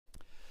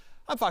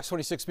I'm Fox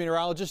 26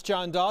 meteorologist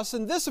John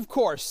Dawson. This, of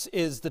course,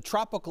 is the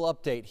tropical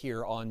update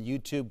here on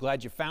YouTube.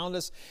 Glad you found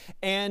us.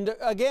 And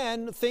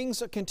again,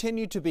 things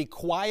continue to be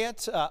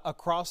quiet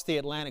across the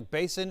Atlantic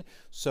basin,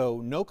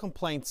 so no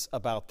complaints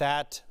about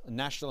that.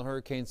 National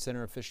Hurricane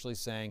Center officially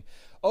saying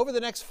over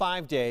the next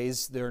 5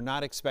 days, they're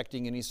not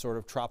expecting any sort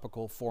of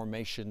tropical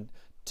formation,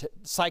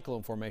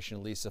 cyclone formation,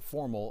 at least a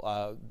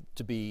formal,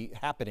 to be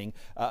happening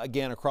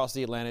again across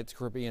the Atlantic,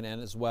 Caribbean, and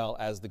as well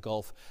as the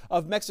Gulf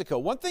of Mexico.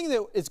 One thing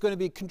that is going to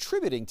be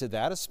contributing to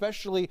that,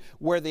 especially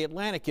where the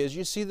Atlantic is,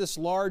 you see this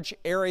large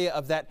area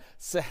of that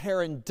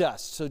Saharan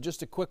dust. So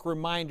just a quick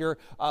reminder,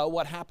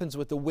 what happens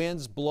with the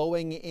winds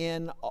blowing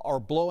in or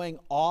blowing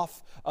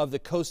off of the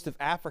coast of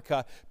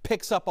Africa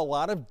picks up a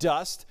lot of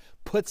dust,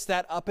 puts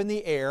that up in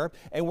the air,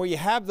 and where you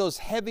have those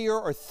heavier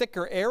or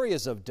thicker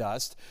areas of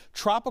dust,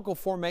 tropical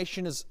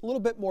formation is a little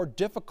bit more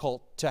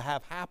difficult to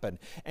have happen.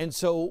 And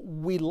so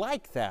we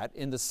like that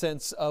in the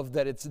sense of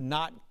that it's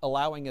not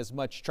allowing as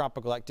much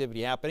tropical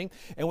activity happening.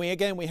 And we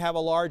have a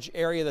large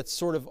area that's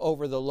sort of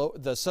over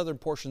the southern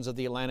portions of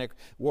the Atlantic.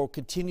 We'll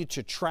continue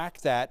to track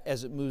that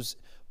as it moves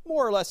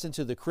more or less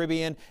into the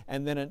Caribbean,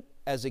 and then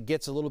as it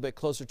gets a little bit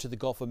closer to the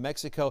Gulf of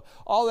Mexico.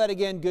 All that,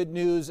 again, good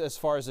news as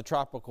far as the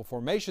tropical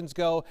formations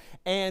go.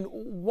 And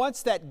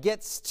once that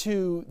gets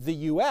to the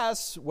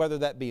U.S., whether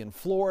that be in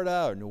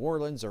Florida or New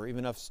Orleans or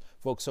even us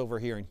folks over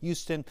here in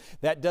Houston,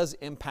 that does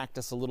impact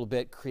us a little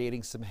bit,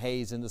 creating some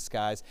haze in the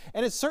skies.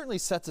 And it certainly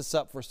sets us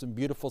up for some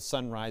beautiful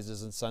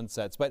sunrises and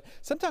sunsets. But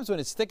sometimes when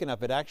it's thick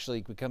enough, it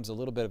actually becomes a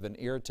little bit of an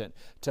irritant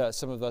to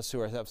some of us who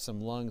have some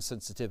lung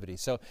sensitivity.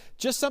 So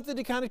just something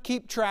to kind of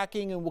keep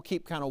tracking, and we'll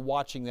keep kind of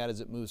watching that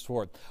as it moves forward.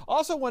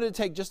 Also wanted to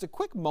take just a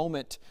quick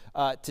moment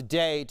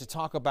today to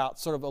talk about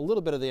sort of a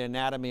little bit of the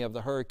anatomy of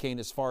the hurricane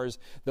as far as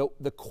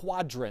the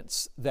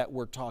quadrants that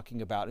we're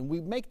talking about. And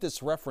we make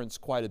this reference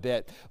quite a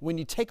bit. When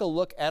you take a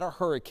look at a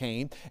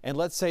hurricane, and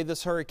let's say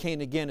this hurricane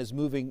again is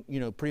moving,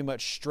 pretty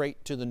much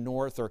straight to the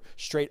north or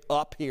straight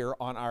up here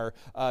on our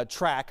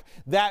track,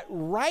 that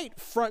right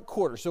front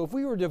quarter. So if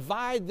we were to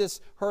divide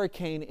this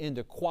hurricane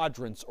into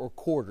quadrants or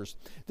quarters,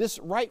 this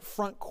right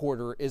front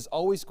quarter is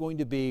always going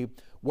to be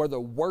where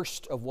the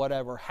worst of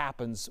whatever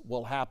happens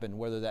will happen,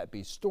 whether that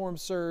be storm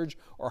surge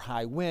or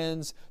high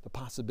winds, the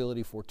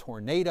possibility for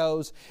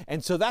tornadoes.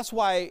 And so that's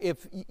why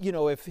if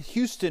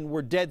Houston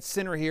were dead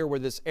center here where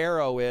this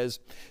arrow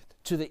is,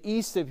 to the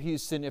east of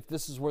Houston, if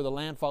this is where the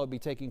landfall would be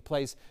taking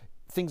place,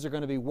 things are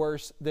going to be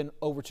worse than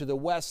over to the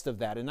west of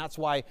that. And that's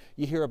why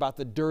you hear about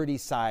the dirty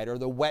side or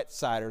the wet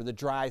side or the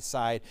dry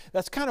side.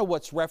 That's kind of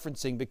what's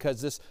referencing,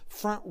 because this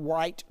front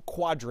right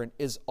quadrant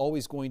is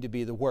always going to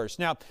be the worst.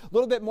 Now, a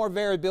little bit more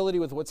variability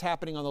with what's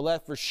happening on the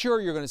left. For sure,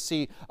 you're going to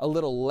see a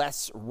little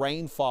less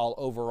rainfall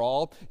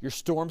overall. Your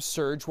storm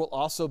surge will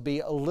also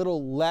be a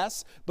little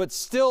less, but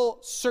still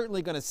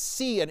certainly going to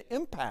see an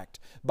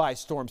impact by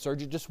storm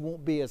surge. It just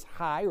won't be as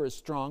high or as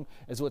strong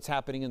as what's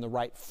happening in the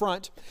right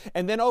front.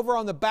 And then over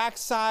on the back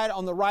side,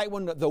 on the right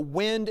one, the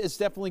wind is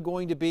definitely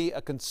going to be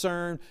a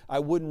concern. I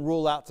wouldn't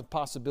rule out the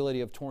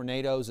possibility of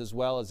tornadoes as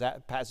well as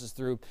that passes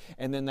through.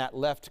 And then that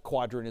left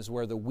quadrant is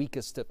where the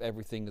weakest of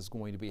everything is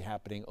going to be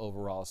happening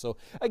overall. So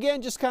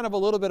again, just kind of a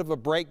little bit of a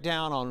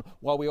breakdown on,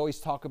 while we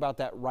always talk about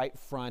that right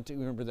front,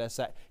 remember that's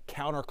that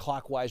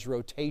counterclockwise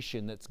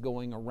rotation that's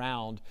going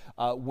around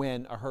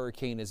when a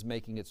hurricane is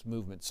making its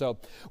movement. So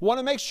want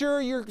to make sure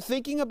you're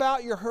thinking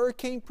about your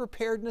hurricane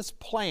preparedness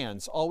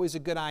plans. Always a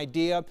good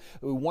idea.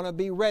 We want to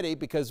be ready,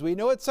 because we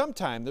know at some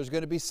time there's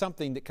going to be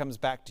something that comes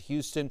back to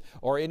Houston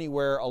or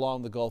anywhere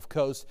along the Gulf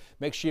Coast.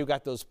 Make sure you've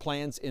got those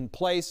plans in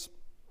place.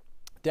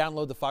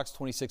 Download the Fox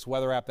 26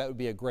 weather app. That would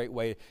be a great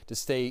way to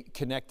stay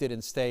connected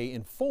and stay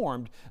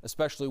informed,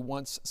 especially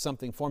once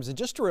something forms. And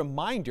just a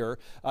reminder,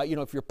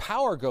 if your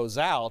power goes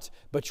out,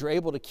 but you're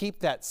able to keep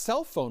that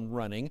cell phone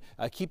running,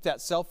 keep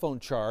that cell phone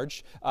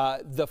charged,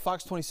 the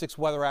Fox 26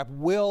 weather app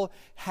will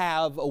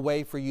have a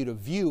way for you to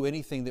view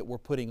anything that we're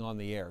putting on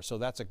the air. So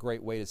that's a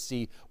great way to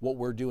see what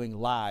we're doing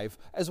live,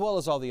 as well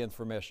as all the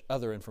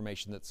other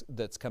information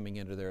that's coming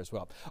into there as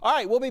well. All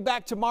right, we'll be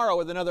back tomorrow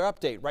with another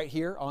update right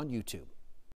here on YouTube.